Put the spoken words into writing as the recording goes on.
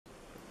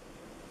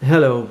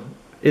Hello,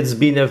 it's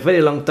been a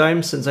very long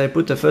time since I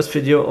put the first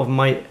video of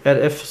my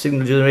RF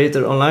signal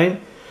generator online,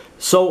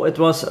 so it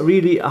was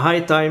really a high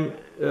time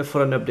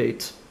for an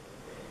update.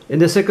 In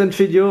the second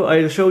video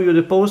I'll show you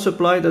the power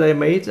supply that I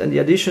made and the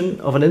addition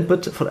of an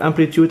input for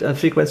amplitude and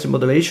frequency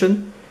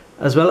modulation,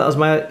 as well as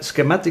my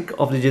schematic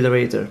of the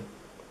generator.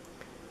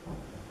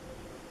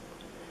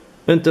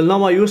 Until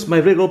now I used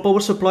my regular power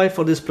supply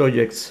for this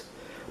project,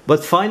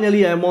 but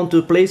finally I want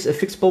to place a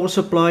fixed power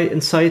supply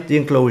inside the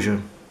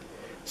enclosure.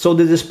 So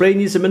the display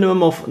needs a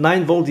minimum of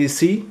 9 volt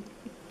DC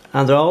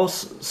and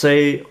draws,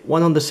 say,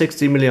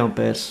 160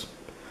 milliamperes.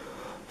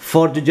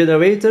 For the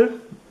generator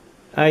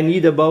I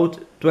need about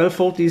 12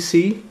 volt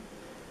DC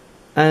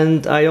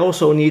and I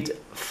also need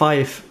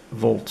 5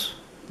 volt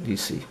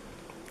DC.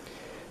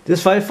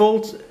 This 5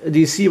 volt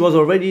DC was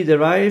already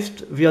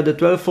derived via the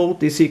 12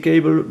 volt DC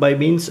cable by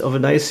means of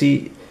an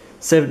IC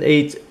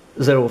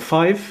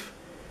 7805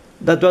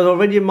 that was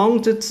already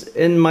mounted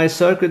in my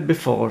circuit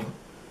before.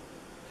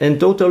 And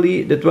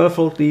totally the 12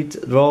 volt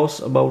lead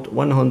draws about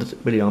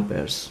 100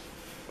 milliamperes.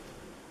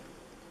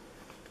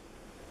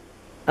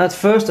 At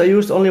first I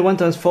used only one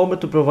transformer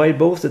to provide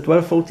both the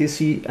 12 volt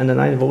DC and the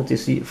 9 volt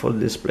DC for the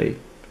display.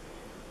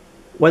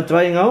 When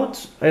trying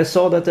out, I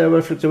saw that there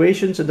were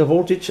fluctuations in the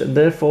voltage and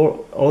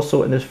therefore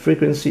also in the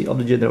frequency of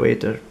the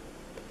generator.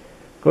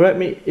 Correct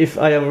me if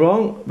I am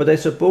wrong, but I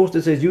suppose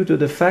this is due to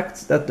the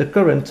fact that the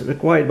current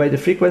required by the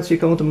frequency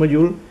counter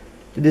module,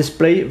 the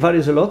display,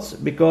 varies a lot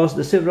because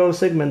the several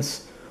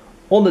segments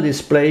on the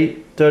display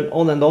turn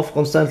on and off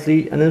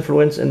constantly and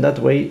influence in that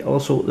way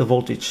also the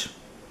voltage.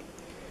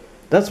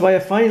 That's why I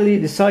finally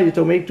decided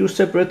to make two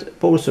separate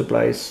power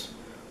supplies,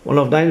 one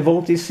of 9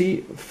 volt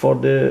DC for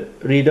the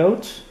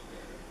readout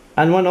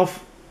and one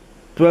of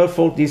 12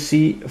 volt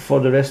DC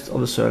for the rest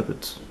of the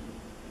circuit.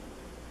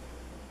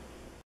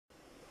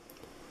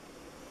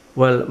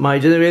 Well, my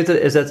generator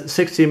is at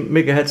 60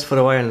 MHz for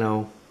a while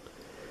now.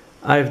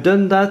 I've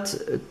done that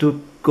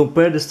to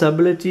compare the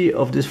stability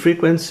of this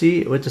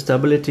frequency with the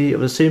stability of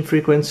the same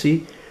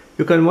frequency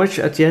you can watch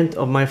at the end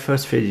of my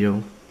first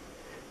video.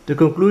 The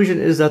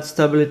conclusion is that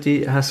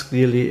stability has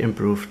clearly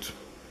improved.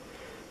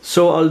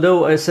 So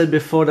although I said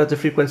before that the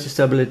frequency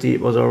stability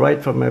was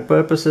alright for my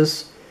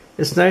purposes,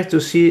 it's nice to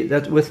see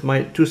that with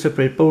my two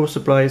separate power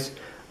supplies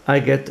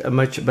I get a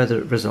much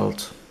better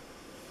result.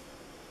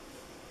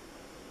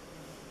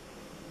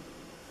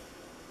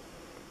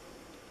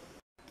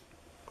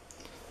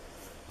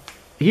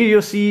 Here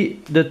you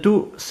see the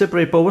two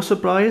separate power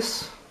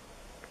supplies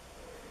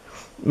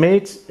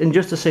made in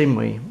just the same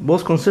way,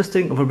 both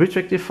consisting of a bridge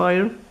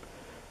rectifier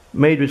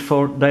made with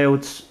 4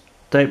 diodes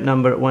type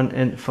number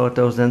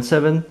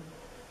 1N4007,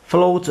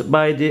 followed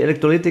by the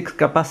electrolytic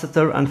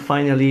capacitor and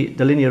finally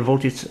the linear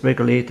voltage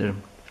regulator.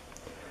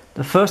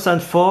 The first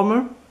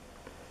transformer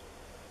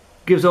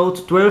gives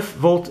out 12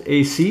 volt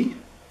AC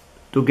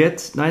to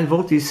get 9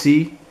 volt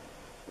DC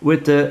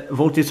with the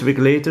voltage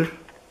regulator,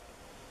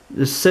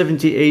 the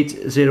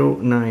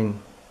 7809.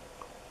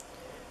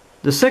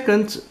 The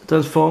second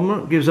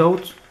transformer gives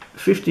out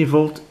 15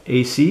 volt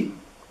AC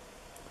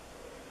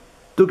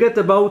to get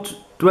about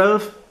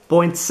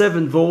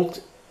 12.7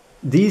 volt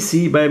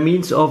DC by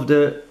means of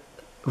the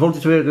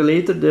voltage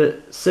regulator,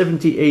 the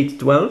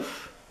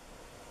 7812,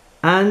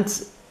 and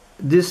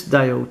this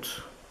diode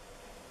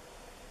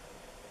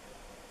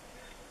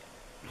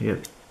here.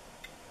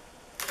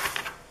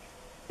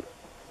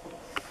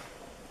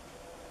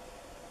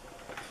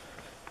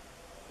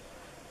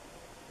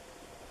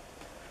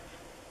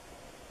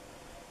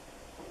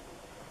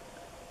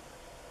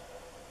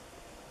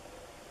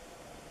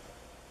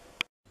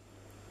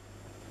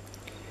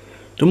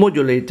 To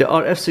modulate the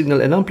RF signal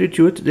and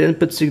amplitude, the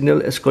input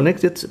signal is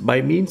connected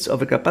by means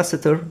of a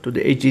capacitor to the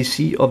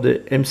AGC of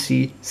the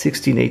MC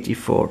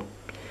 1684.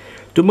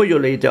 To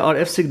modulate the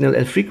RF signal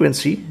and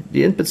frequency,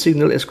 the input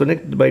signal is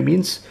connected by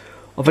means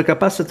of a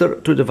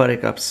capacitor to the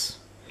varicaps.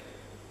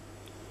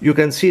 You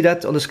can see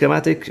that on the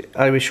schematic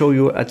I will show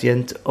you at the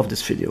end of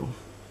this video.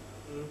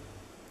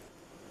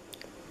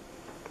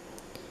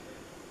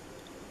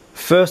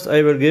 First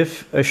I will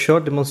give a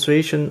short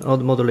demonstration of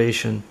the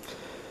modulation.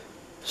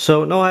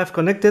 So now I have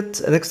connected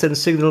an external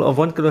signal of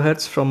 1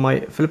 kHz from my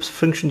Philips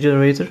function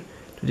generator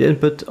to the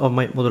input of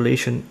my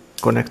modulation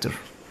connector.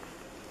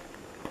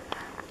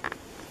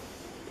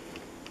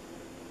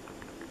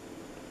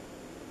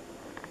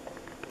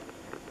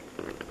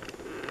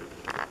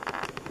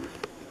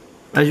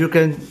 As you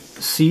can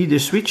see, the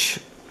switch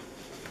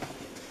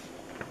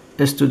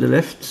is to the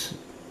left,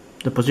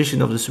 the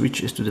position of the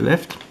switch is to the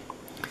left,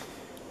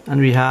 and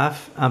we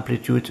have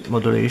amplitude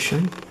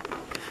modulation.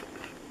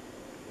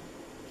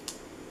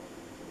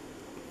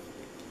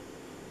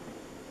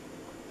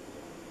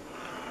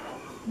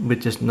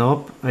 With this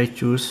knob I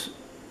choose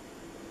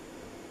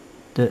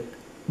the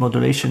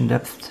modulation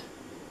depth,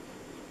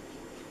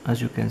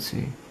 as you can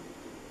see.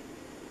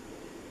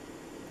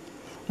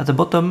 At the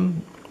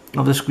bottom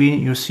of the screen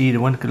you see the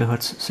 1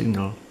 kHz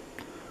signal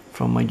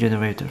from my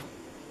generator.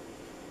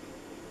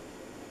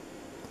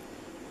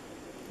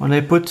 When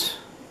I put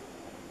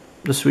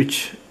the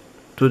switch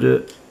to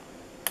the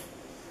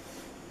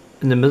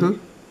in the middle.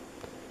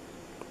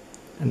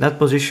 In that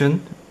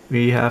position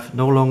we have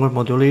no longer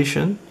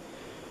modulation.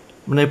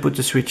 When I put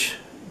the switch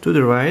to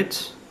the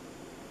right,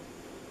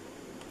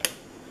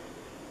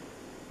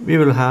 we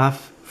will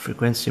have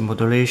frequency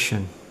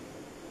modulation.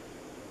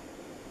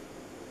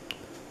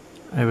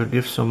 I will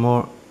give some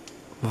more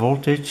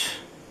voltage.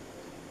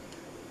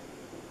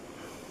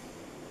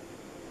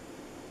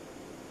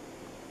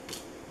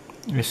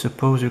 I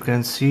suppose you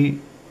can see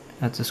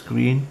at the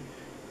screen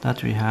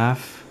that we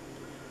have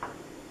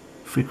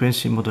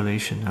frequency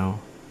modulation now.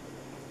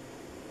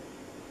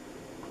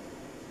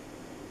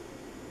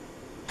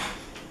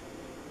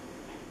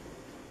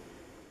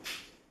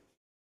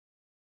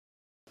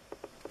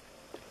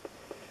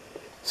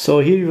 So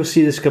here you will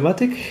see the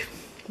schematic.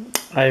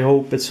 I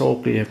hope it's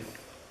all clear.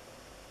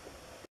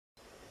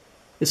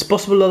 It's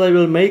possible that I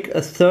will make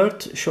a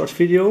third short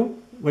video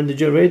when the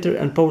generator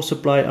and power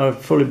supply are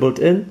fully built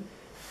in,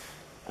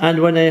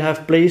 and when I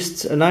have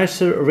placed a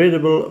nicer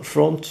readable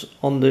front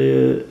on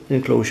the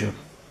enclosure.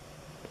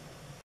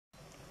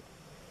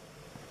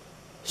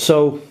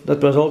 So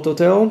that was all to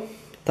tell.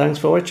 Thanks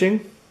for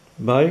watching.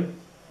 Bye.